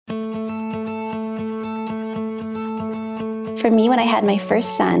For me, when I had my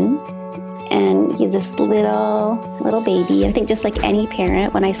first son, and he's this little baby, I think just like any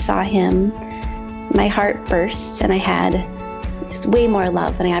parent, when I saw him, my heart burst, and I had just way more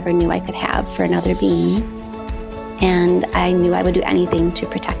love than I ever knew I could have for another being. And I knew I would do anything to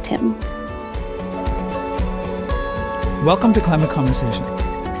protect him. Welcome to Climate Conversations.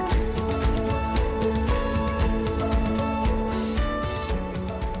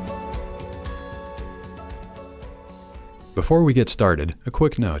 Before we get started, a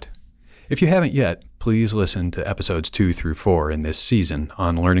quick note. If you haven't yet, please listen to episodes 2 through 4 in this season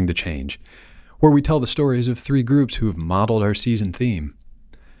on Learning to Change, where we tell the stories of 3 groups who have modeled our season theme.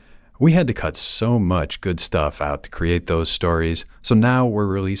 We had to cut so much good stuff out to create those stories, so now we're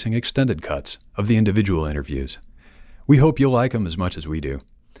releasing extended cuts of the individual interviews. We hope you'll like them as much as we do,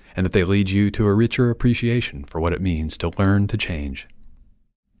 and that they lead you to a richer appreciation for what it means to learn to change.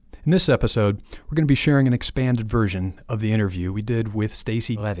 In this episode, we're going to be sharing an expanded version of the interview we did with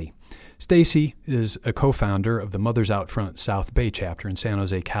Stacy Levy. Stacy is a co-founder of the Mothers Out Front South Bay chapter in San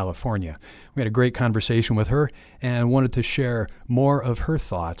Jose, California. We had a great conversation with her and wanted to share more of her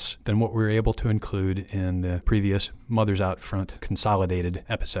thoughts than what we were able to include in the previous Mothers Out Front consolidated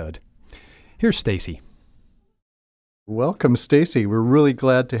episode. Here's Stacy. Welcome, Stacy. We're really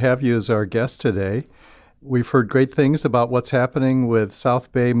glad to have you as our guest today. We've heard great things about what's happening with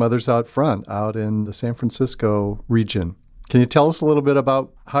South Bay Mothers Out Front out in the San Francisco region. Can you tell us a little bit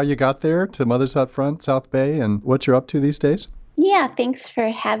about how you got there to Mothers Out Front, South Bay, and what you're up to these days? Yeah, thanks for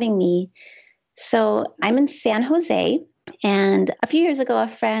having me. So I'm in San Jose, and a few years ago, a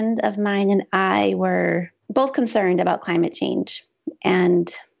friend of mine and I were both concerned about climate change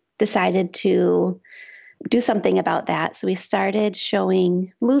and decided to do something about that. So we started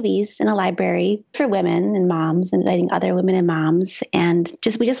showing movies in a library for women and moms, inviting other women and moms. And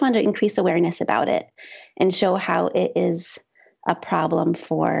we just wanted to increase awareness about it and show how it is a problem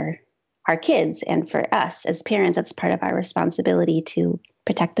for our kids and for us as parents. That's part of our responsibility to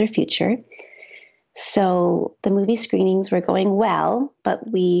protect their future. So the movie screenings were going well,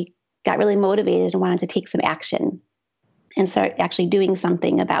 but we got really motivated and wanted to take some action and start actually doing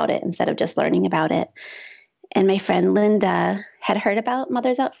something about it instead of just learning about it. And my friend Linda had heard about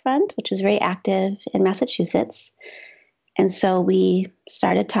Mothers Out Front, which was very active in Massachusetts. And so we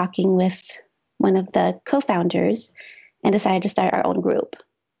started talking with one of the co-founders and decided to start our own group.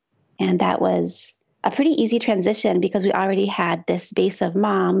 And that was a pretty easy transition because we already had this base of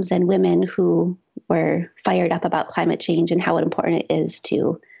moms and women who were fired up about climate change and how important it is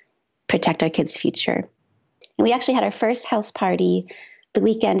to protect our kids' future. And we actually had our first house party the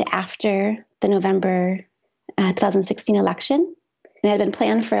weekend after the November 2016 election. And it had been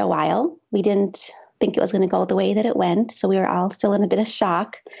planned for a while. We didn't think it was going to go the way that it went, so we were all still in a bit of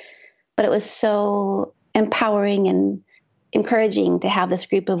shock. But it was so empowering and encouraging to have this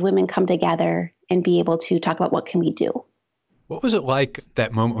group of women come together and be able to talk about what can we do. What was it like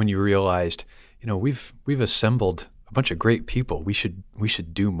that moment when you realized, we've assembled a bunch of great people. We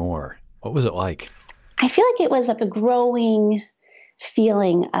should do more. What was it like? I feel like it was like a growing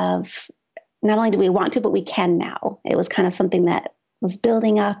feeling of not only do we want to, but we can now. It was kind of something that was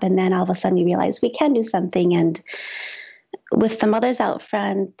building up, and then all of a sudden we realized we can do something. And with the Mothers Out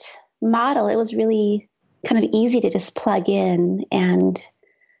Front model, it was really kind of easy to just plug in and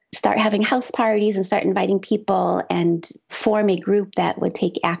start having house parties and start inviting people and form a group that would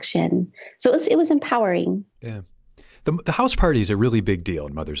take action. So it was empowering. Yeah. The house party is a really big deal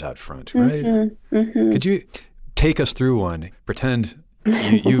in Mothers Out Front, right? Mm-hmm, mm-hmm. Could you take us through one? Pretend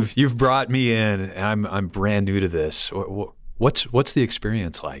you've brought me in, and I'm brand new to this. What's the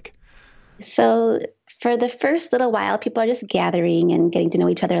experience like? So for the first little while, people are just gathering and getting to know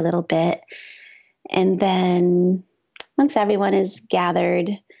each other a little bit. And then once everyone is gathered,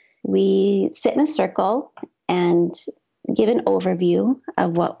 we sit in a circle and give an overview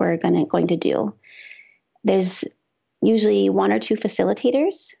of what we're going to do. There's usually 1 or 2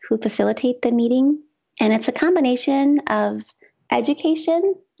 facilitators who facilitate the meeting. And it's a combination of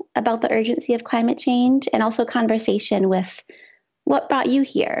education about the urgency of climate change and also conversation with what brought you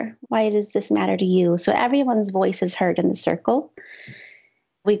here? Why does this matter to you? So everyone's voice is heard in the circle.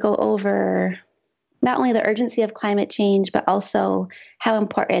 We go over not only the urgency of climate change, but also how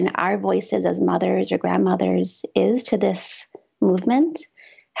important our voices as mothers or grandmothers is to this movement,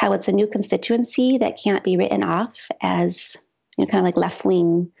 how it's a new constituency that can't be written off as kind of like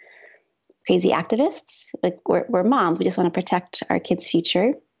left-wing crazy activists. Like we're moms. We just want to protect our kids'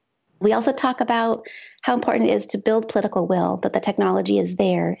 future. We also talk about how important it is to build political will, that the technology is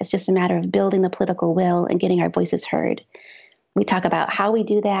there. It's just a matter of building the political will and getting our voices heard. We talk about how we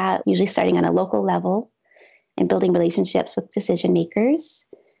do that, usually starting on a local level, and building relationships with decision makers.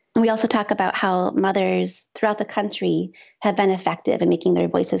 And we also talk about how mothers throughout the country have been effective in making their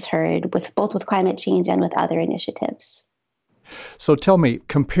voices heard with both with climate change and with other initiatives. So tell me,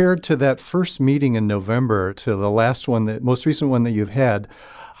 compared to that first meeting in November to the last one, the most recent one that you've had,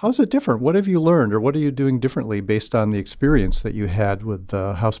 how's it different? What have you learned, or what are you doing differently based on the experience that you had with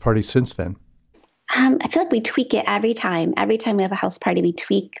the house party since then? I feel like we tweak it every time. Every time we have a house party, we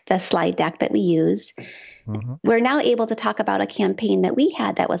tweak the slide deck that we use. Mm-hmm. We're now able to talk about a campaign that we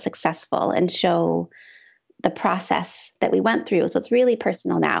had that was successful and show the process that we went through. So it's really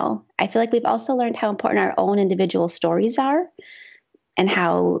personal now. I feel like we've also learned how important our own individual stories are, and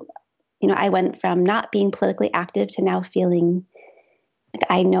how, I went from not being politically active to now feeling like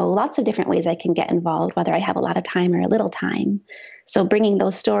I know lots of different ways I can get involved, whether I have a lot of time or a little time. So bringing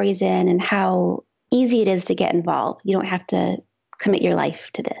those stories in and how easy it is to get involved. You don't have to commit your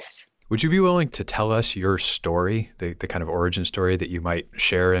life to this. Would you be willing to tell us your story, the kind of origin story that you might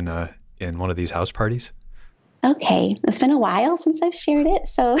share in one of these house parties? Okay. It's been a while since I've shared it.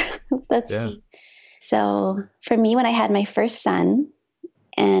 So let's see. So for me, when I had my first son,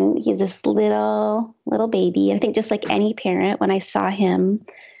 and he's this little baby, and I think just like any parent, when I saw him,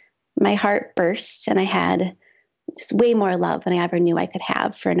 my heart burst, and I had just way more love than I ever knew I could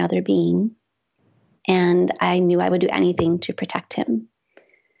have for another being. And I knew I would do anything to protect him.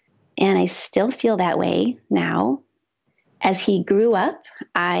 And I still feel that way now. As he grew up,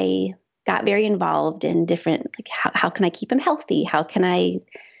 I got very involved in different, like, how can I keep him healthy? How can I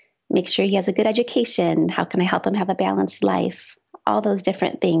make sure he has a good education? How can I help him have a balanced life? All those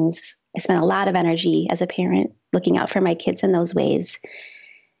different things. I spent a lot of energy as a parent looking out for my kids in those ways.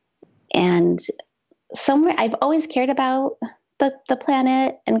 And somewhere I've always cared about the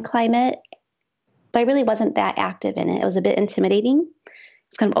planet and climate, but I really wasn't that active in it. It was a bit intimidating.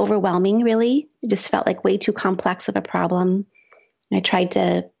 It's kind of overwhelming, really. It just felt like way too complex of a problem. I tried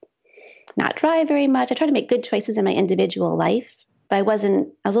to not drive very much. I tried to make good choices in my individual life, but I was a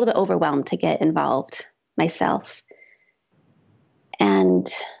little bit overwhelmed to get involved myself. And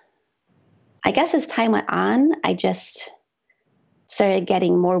I guess as time went on, I just started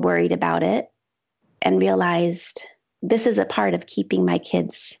getting more worried about it and realized this is a part of keeping my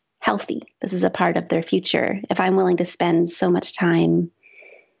kids healthy. This is a part of their future. If I'm willing to spend so much time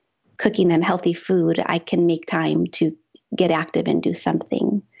cooking them healthy food, I can make time to get active and do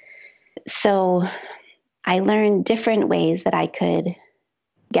something. So I learned different ways that I could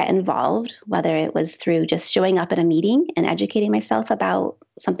get involved, whether it was through just showing up at a meeting and educating myself about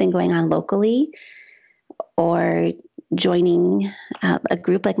something going on locally, or joining a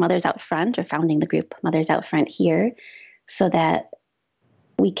group like Mothers Out Front, or founding the group Mothers Out Front here, so that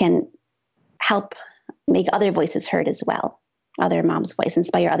we can help make other voices heard as well, other moms' voice,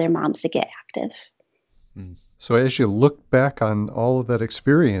 inspire other moms to get active. So as you look back on all of that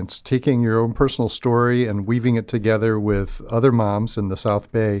experience, taking your own personal story and weaving it together with other moms in the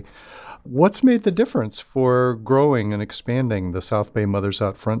South Bay, what's made the difference for growing and expanding the South Bay Mothers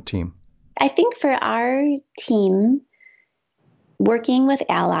Out Front team? I think for our team, working with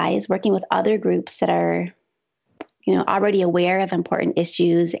allies, working with other groups that are, already aware of important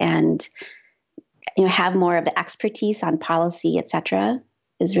issues and, have more of the expertise on policy, et cetera,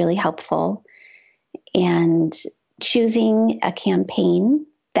 is really helpful. And choosing a campaign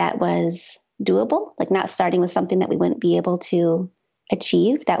that was doable, like not starting with something that we wouldn't be able to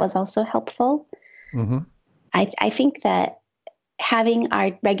achieve, that was also helpful. Mm-hmm. I think that having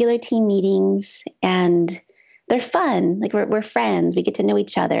our regular team meetings, and they're fun, like we're friends, we get to know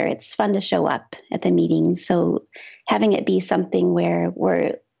each other. It's fun to show up at the meetings. So having it be something where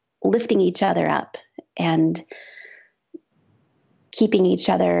we're lifting each other up and keeping each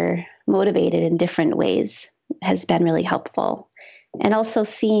other motivated in different ways has been really helpful. And also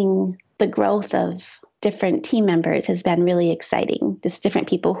seeing the growth of different team members has been really exciting. Just different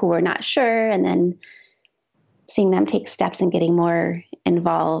people who are not sure, and then seeing them take steps and getting more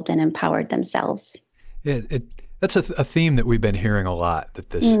involved and empowered themselves. Yeah, that's a theme that we've been hearing a lot, that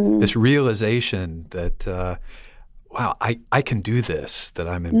this realization that, wow, I can do this, that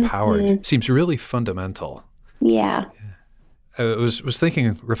I'm empowered, seems really fundamental. Yeah. I was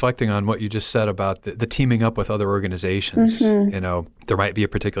thinking, reflecting on what you just said about the teaming up with other organizations. There might be a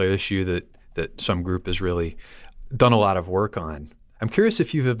particular issue that some group has really done a lot of work on. I'm curious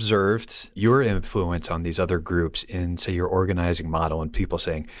if you've observed your influence on these other groups in, say, your organizing model, and people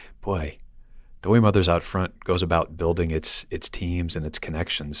saying, boy, the way Mothers Out Front goes about building its teams and its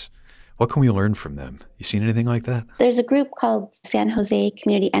connections, what can we learn from them? You seen anything like that? There's a group called San Jose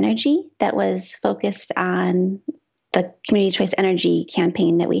Community Energy that was focused on the Community Choice Energy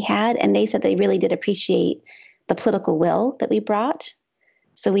campaign that we had. And they said they really did appreciate the political will that we brought.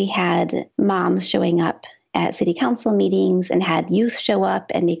 So we had moms showing up at city council meetings and had youth show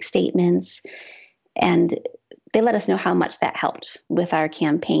up and make statements. And they let us know how much that helped with our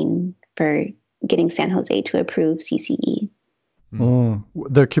campaign for getting San Jose to approve CCE.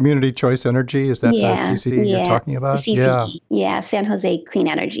 The community choice energy, is that the CCE you're talking about? CCE. Yeah, San Jose Clean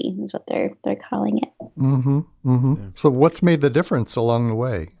Energy is what they're calling it. Yeah. So what's made the difference along the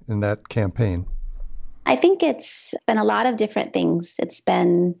way in that campaign? I think it's been a lot of different things. It's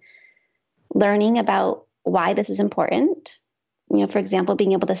been learning about why this is important. For example,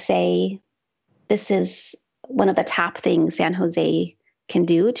 being able to say, this is one of the top things San Jose can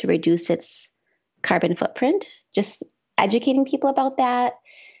do to reduce its carbon footprint. Just educating people about that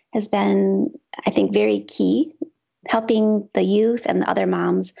has been, I think, very key, helping the youth and the other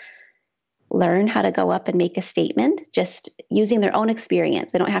moms learn how to go up and make a statement, just using their own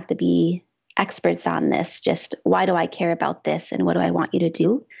experience. They don't have to be experts on this. Just, why do I care about this and what do I want you to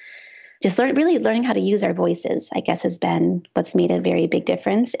do? Just really learning how to use our voices, I guess, has been what's made a very big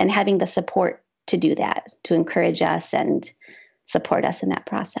difference, and having the support to do that, to encourage us and support us in that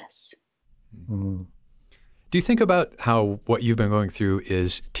process. Do you think about how what you've been going through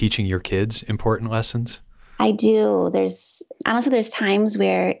is teaching your kids important lessons? I do. There's times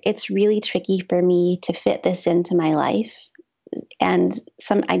where it's really tricky for me to fit this into my life. And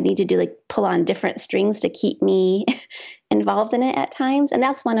I need to pull on different strings to keep me involved in it at times. And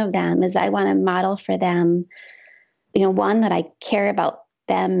that's one of them, is I want to model for them, one, that I care about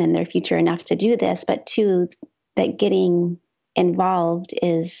them and their future enough to do this, but two, that getting involved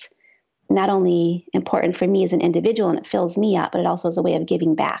is not only important for me as an individual and it fills me up, but it also is a way of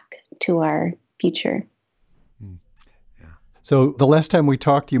giving back to our future. Yeah. So the last time we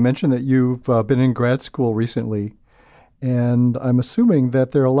talked, you mentioned that you've been in grad school recently. And I'm assuming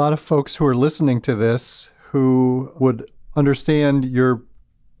that there are a lot of folks who are listening to this who would understand you're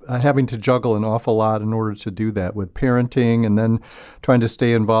having to juggle an awful lot in order to do that, with parenting and then trying to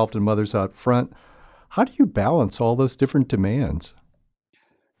stay involved in Mothers Out Front. How do you balance all those different demands?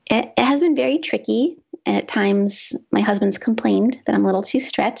 It has been very tricky. And at times, my husband's complained that I'm a little too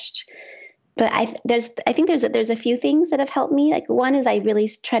stretched. But I think there's a few things that have helped me. Like, one is I really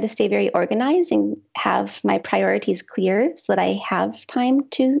try to stay very organized and have my priorities clear so that I have time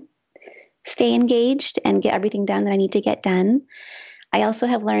to stay engaged and get everything done that I need to get done. I also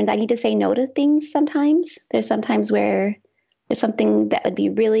have learned I need to say no to things sometimes. There's sometimes where there's something that I'd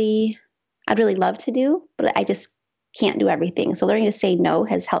really love to do, but I just can't do everything. So learning to say no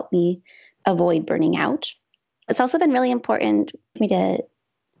has helped me avoid burning out. It's also been really important for me to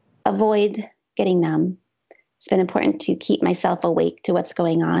avoid getting numb. It's been important to keep myself awake to what's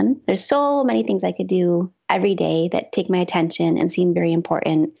going on. There's so many things I could do every day that take my attention and seem very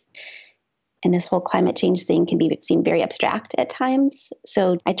important. And this whole climate change thing can seem very abstract at times.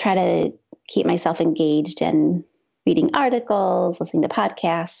 So I try to keep myself engaged and reading articles, listening to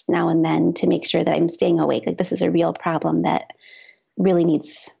podcasts now and then to make sure that I'm staying awake. Like, this is a real problem that really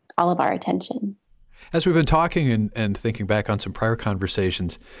needs all of our attention. As we've been talking and thinking back on some prior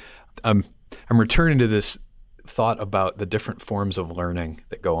conversations, I'm returning to this thought about the different forms of learning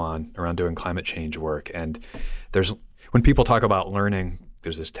that go on around doing climate change work. And when people talk about learning,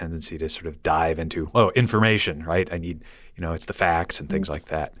 there's this tendency to sort of dive into, information, right? I need, it's the facts and things like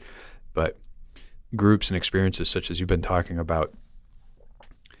that. But groups and experiences such as you've been talking about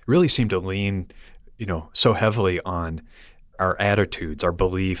really seem to lean, so heavily on our attitudes, our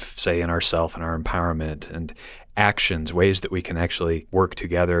belief, say, in ourself and our empowerment, and actions, ways that we can actually work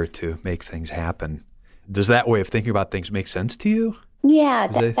together to make things happen. Does that way of thinking about things make sense to you? Yeah,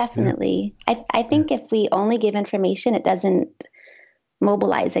 definitely. Yeah. I think if we only give information, it doesn't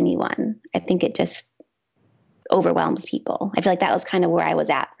mobilize anyone. I think it just overwhelms people. I feel like that was kind of where I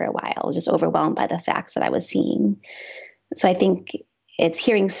was at for a while. I was just overwhelmed by the facts that I was seeing. So I think it's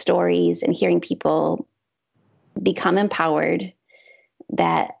hearing stories and hearing people become empowered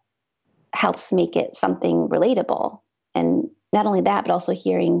that helps make it something relatable. And not only that, but also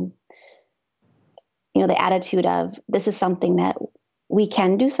hearing, the attitude of, this is something that we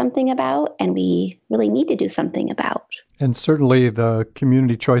can do something about and we really need to do something about. And certainly the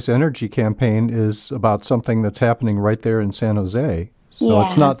Community Choice Energy campaign is about something that's happening right there in San Jose. So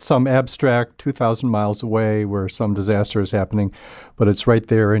It's not some abstract 2,000 miles away where some disaster is happening, but it's right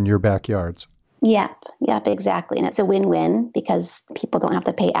there in your backyards. Yep, exactly. And it's a win-win because people don't have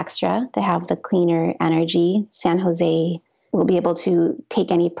to pay extra to have the cleaner energy. San Jose will be able to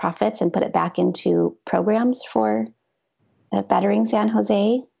take any profits and put it back into programs for bettering San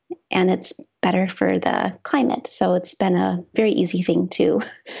Jose, and it's better for the climate. So it's been a very easy thing to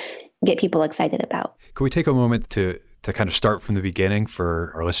get people excited about. Could we take a moment to kind of start from the beginning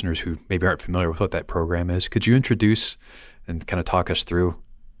for our listeners who maybe aren't familiar with what that program is? Could you introduce and kind of talk us through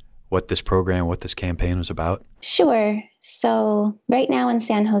what this program, what this campaign was about? Sure. So right now in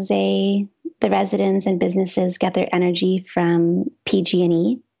San Jose, the residents and businesses get their energy from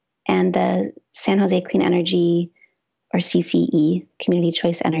PG&E, and the San Jose Clean Energy, or CCE, Community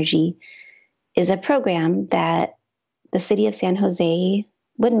Choice Energy, is a program that the city of San Jose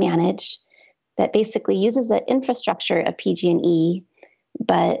would manage that basically uses the infrastructure of PG&E,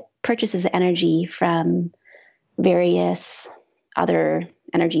 but purchases the energy from various other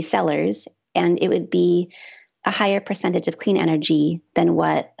energy sellers, and it would be a higher percentage of clean energy than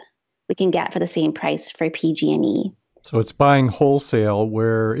what we can get for the same price for PG&E. So it's buying wholesale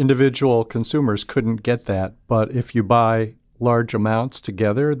where individual consumers couldn't get that, but if you buy large amounts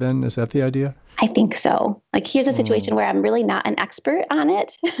together, then is that the idea? I think so. Like, here's a situation where I'm really not an expert on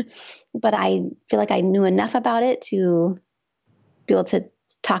it, but I feel like I knew enough about it to be able to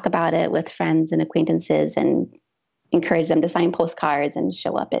talk about it with friends and acquaintances and encourage them to sign postcards and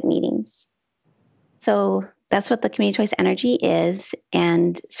show up at meetings. So that's what the Community Choice Energy is.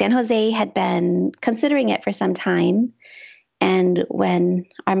 And San Jose had been considering it for some time. And when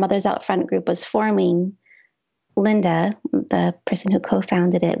our Mothers Out Front group was forming, Linda, the person who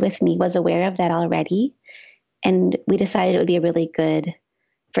co-founded it with me, was aware of that already. And we decided it would be a really good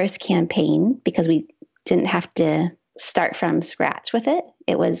first campaign because we didn't have to start from scratch with it.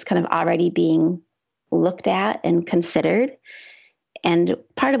 It was kind of already being looked at and considered. And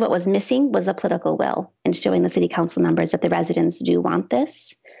part of what was missing was the political will and showing the city council members that the residents do want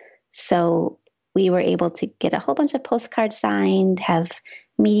this. So we were able to get a whole bunch of postcards signed, have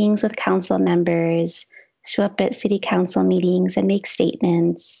meetings with council members, show up at city council meetings and make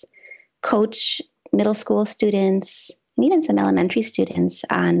statements, coach middle school students and even some elementary students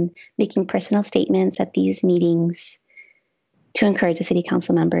on making personal statements at these meetings to encourage the city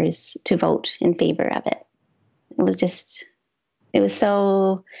council members to vote in favor of it. It was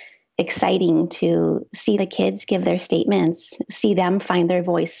so exciting to see the kids give their statements, see them find their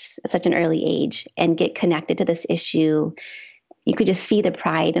voice at such an early age and get connected to this issue. You could just see the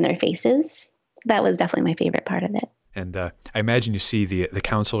pride in their faces. That was definitely my favorite part of it. And I imagine you see the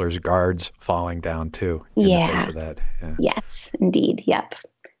counselors' guards falling down too in the face of that. Yeah. Yes, indeed. Yep.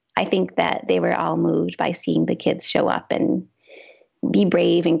 I think that they were all moved by seeing the kids show up and be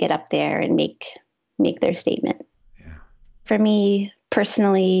brave and get up there and make their statement. Yeah. For me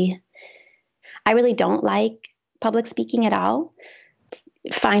personally, I really don't like public speaking at all.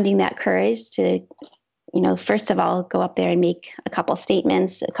 Finding that courage to, first of all, go up there and make a couple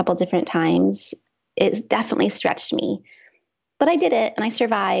statements a couple different times, it's definitely stretched me. But I did it and I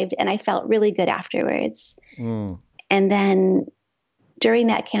survived and I felt really good afterwards. And then during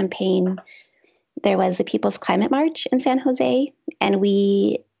that campaign, there was the People's Climate March in San Jose, and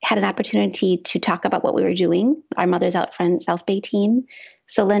we had an opportunity to talk about what we were doing, our Mothers Out Front South Bay team.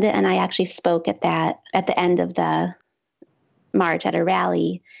 So Linda and I actually spoke at the end of the march at a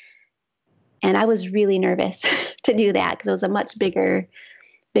rally. And I was really nervous to do that because it was a much bigger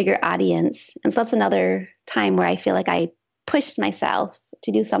audience. And so that's another time where I feel like I pushed myself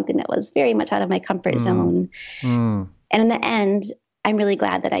to do something that was very much out of my comfort zone. And in the end, I'm really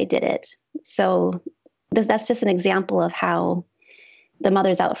glad that I did it. So that's just an example of how the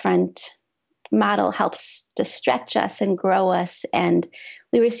Mothers Out Front model helps to stretch us and grow us. And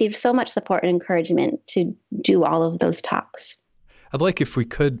we received so much support and encouragement to do all of those talks. I'd like, if we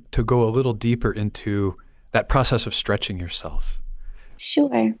could, to go a little deeper into that process of stretching yourself.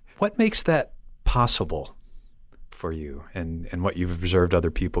 Sure. What makes that possible for you and what you've observed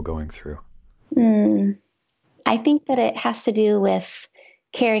other people going through? I think that it has to do with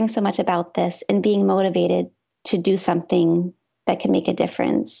caring so much about this and being motivated to do something that can make a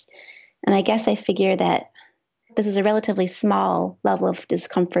difference. And I guess I figure that this is a relatively small level of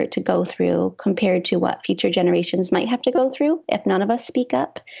discomfort to go through compared to what future generations might have to go through if none of us speak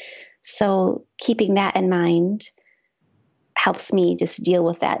up. So keeping that in mind helps me just deal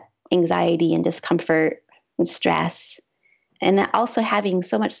with that anxiety and discomfort and stress. And that also having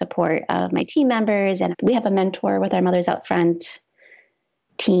so much support of my team members, and we have a mentor with our Mothers Out Front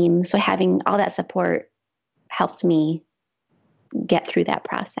team. So having all that support helped me get through that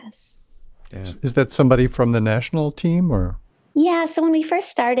process. Yeah. Is that somebody from the national team or? Yeah. So when we first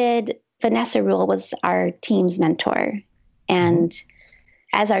started, Vanessa Rule was our team's mentor. And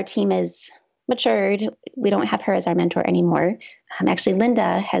as our team has matured, we don't have her as our mentor anymore. Actually,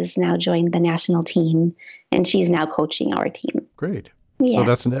 Linda has now joined the national team and she's now coaching our team. Great. So Yeah.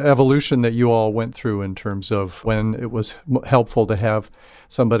 that's an evolution that you all went through in terms of when it was helpful to have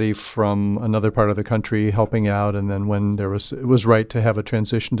somebody from another part of the country helping out, and then when it was right to have a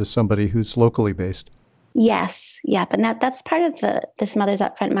transition to somebody who's locally based. Yes. Yep. And that's part of this Mothers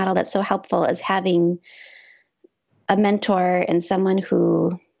Upfront model that's so helpful, is having a mentor and someone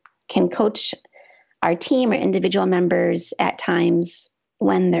who can coach our team or individual members at times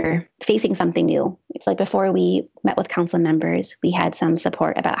when they're facing something new. It's like before we met with council members, we had some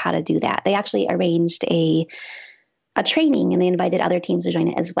support about how to do that. They actually arranged a training, and they invited other teams to join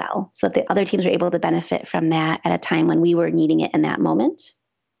it as well. So the other teams were able to benefit from that at a time when we were needing it in that moment.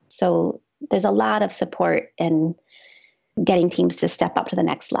 So there's a lot of support in getting teams to step up to the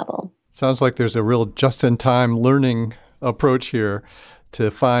next level. Sounds like there's a real just-in-time learning approach here to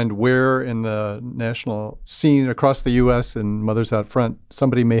find where in the national scene across the U.S. and Mothers Out Front,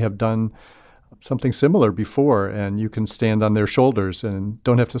 somebody may have done something similar before, and you can stand on their shoulders and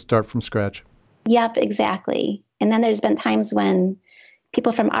don't have to start from scratch. Yep, exactly. And then there's been times when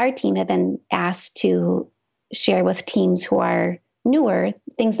people from our team have been asked to share with teams who are newer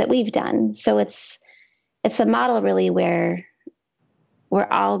things that we've done. So it's a model really where we're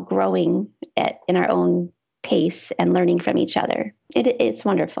all growing in our own pace and learning from each other. It's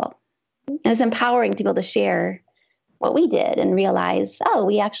wonderful. And it's empowering to be able to share what we did and realize, oh,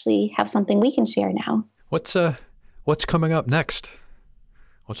 we actually have something we can share now. What's coming up next?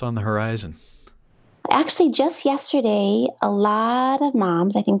 What's on the horizon? Actually, just yesterday, a lot of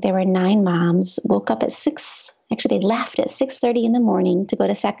moms, I think there were 9 moms, woke up at 6. Actually, they left at 6:30 in the morning to go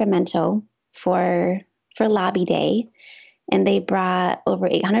to Sacramento for Lobby Day. And they brought over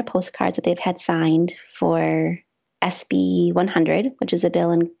 800 postcards that they've had signed for SB 100, which is a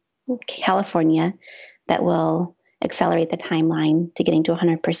bill in California that will accelerate the timeline to getting to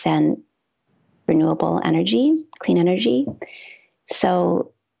 100% renewable energy, clean energy.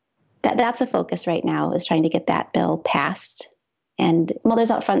 So that's a focus right now, is trying to get that bill passed. And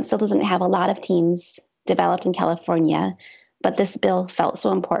Mothers Out Front still doesn't have a lot of teams developed in California, but this bill felt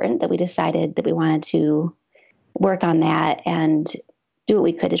so important that we decided that we wanted to work on that and do what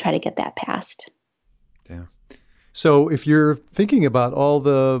we could to try to get that passed. Yeah. So if you're thinking about all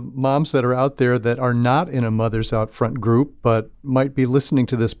the moms that are out there that are not in a Mothers Out Front group, but might be listening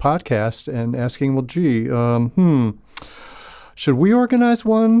to this podcast and asking, well, gee, should we organize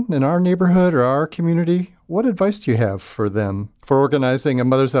one in our neighborhood or our community? What advice do you have for them for organizing a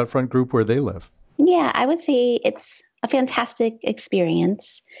Mothers Out Front group where they live? Yeah, I would say it's a fantastic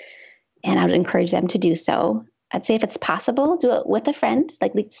experience, and I would encourage them to do so. I'd say if it's possible, do it with a friend,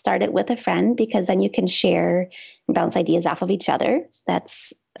 like start it with a friend, because then you can share and bounce ideas off of each other. So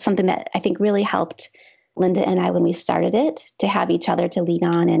that's something that I think really helped Linda and I when we started it, to have each other to lean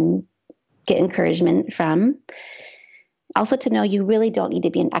on and get encouragement from. Also to know you really don't need to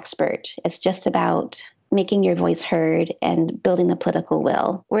be an expert. It's just about making your voice heard and building the political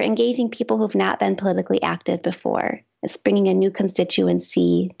will. We're engaging people who've not been politically active before. It's bringing a new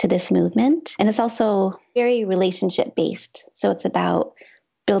constituency to this movement. And it's also very relationship-based. So it's about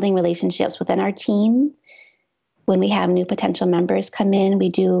building relationships within our team. When we have new potential members come in, we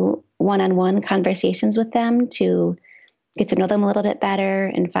do one-on-one conversations with them to get to know them a little bit better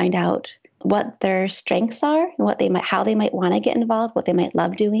and find out what their strengths are and how they might want to get involved, what they might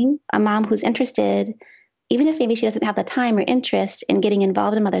love doing. A mom who's interested, even if maybe she doesn't have the time or interest in getting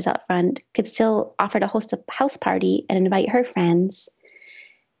involved in Mothers Out Front, could still offer to host a house party and invite her friends.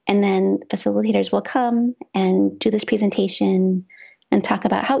 And then facilitators will come and do this presentation and talk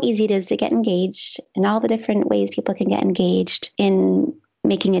about how easy it is to get engaged and all the different ways people can get engaged in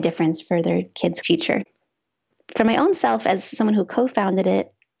making a difference for their kids' future. For my own self, as someone who co-founded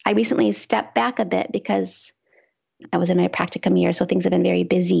it, I recently stepped back a bit because I was in my practicum year, so things have been very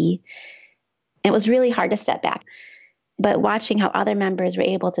busy. And it was really hard to step back. But watching how other members were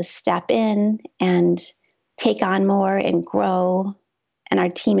able to step in and take on more and grow, and our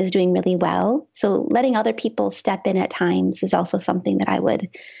team is doing really well. So letting other people step in at times is also something that I would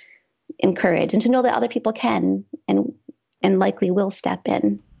encourage, and to know that other people can and likely will step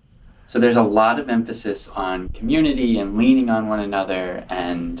in. So there's a lot of emphasis on community and leaning on one another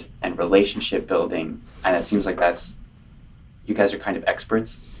and relationship building. And it seems like you guys are kind of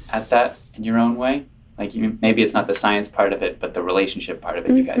experts at that in your own way. Like maybe it's not the science part of it, but the relationship part of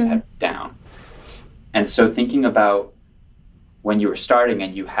it you guys have down. And so thinking about when you were starting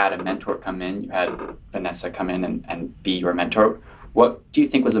and you had a mentor come in, you had Vanessa come in and be your mentor, what do you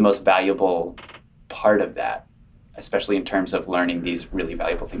think was the most valuable part of that? Especially in terms of learning these really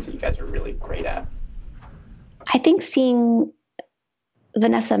valuable things that you guys are really great at? I think seeing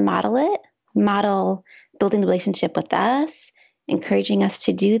Vanessa model building the relationship with us encouraging us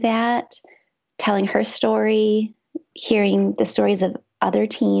to do that, telling her story, hearing the stories of other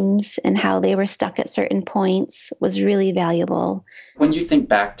teams and how they were stuck at certain points was really valuable. When you think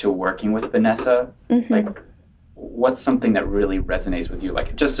back to working with Vanessa, like, what's something that really resonates with you?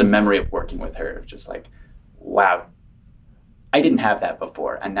 Like, just a memory of working with her, just like, wow, I didn't have that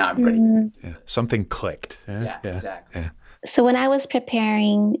before, and now I'm ready. Yeah. Something clicked. Yeah, exactly. Yeah. So when I was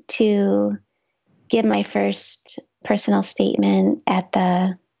preparing to give my first personal statement at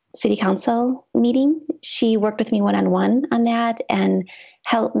the city council meeting, she worked with me one-on-one on that and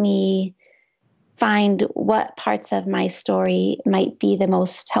helped me find what parts of my story might be the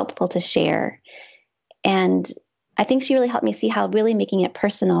most helpful to share. And I think she really helped me see how really making it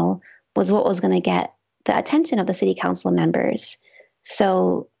personal was what was going to get the attention of the city council members.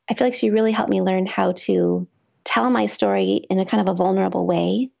 So I feel like she really helped me learn how to tell my story in a kind of a vulnerable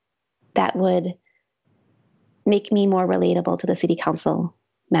way that would make me more relatable to the city council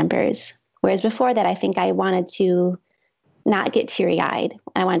members. Whereas before that, I think I wanted to not get teary-eyed.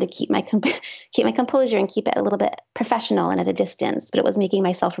 I wanted to keep my composure and keep it a little bit professional and at a distance, but it was making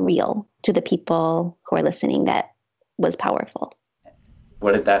myself real to the people who are listening that was powerful.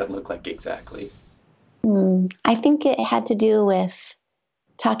 What did that look like exactly? I think it had to do with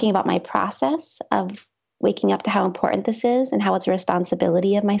talking about my process of waking up to how important this is and how it's a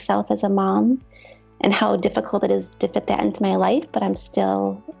responsibility of myself as a mom and how difficult it is to fit that into my life, but I'm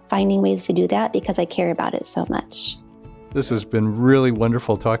still finding ways to do that because I care about it so much. This has been really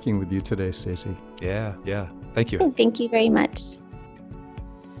wonderful talking with you today, Stacy. Yeah. Thank you. Thank you very much.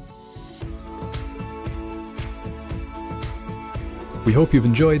 We hope you've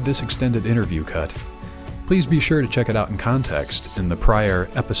enjoyed this extended interview cut. Please be sure to check it out in context in the prior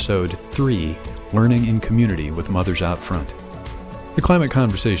Episode 3, Learning in Community with Mothers Out Front. The Climate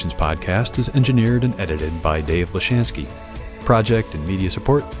Conversations podcast is engineered and edited by Dave Lashansky. Project and media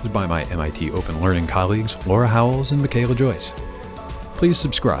support is by my MIT Open Learning colleagues Laura Howells and Michaela Joyce. Please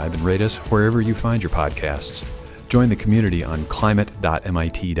subscribe and rate us wherever you find your podcasts. Join the community on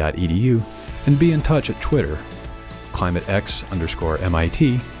climate.mit.edu and be in touch at Twitter,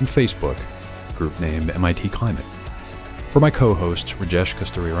 climatex_MIT, and Facebook, group named MIT Climate. For my co-hosts Rajesh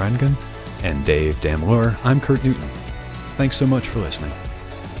Kasturirangan and Dave Damlur, I'm Kurt Newton. Thanks so much for listening.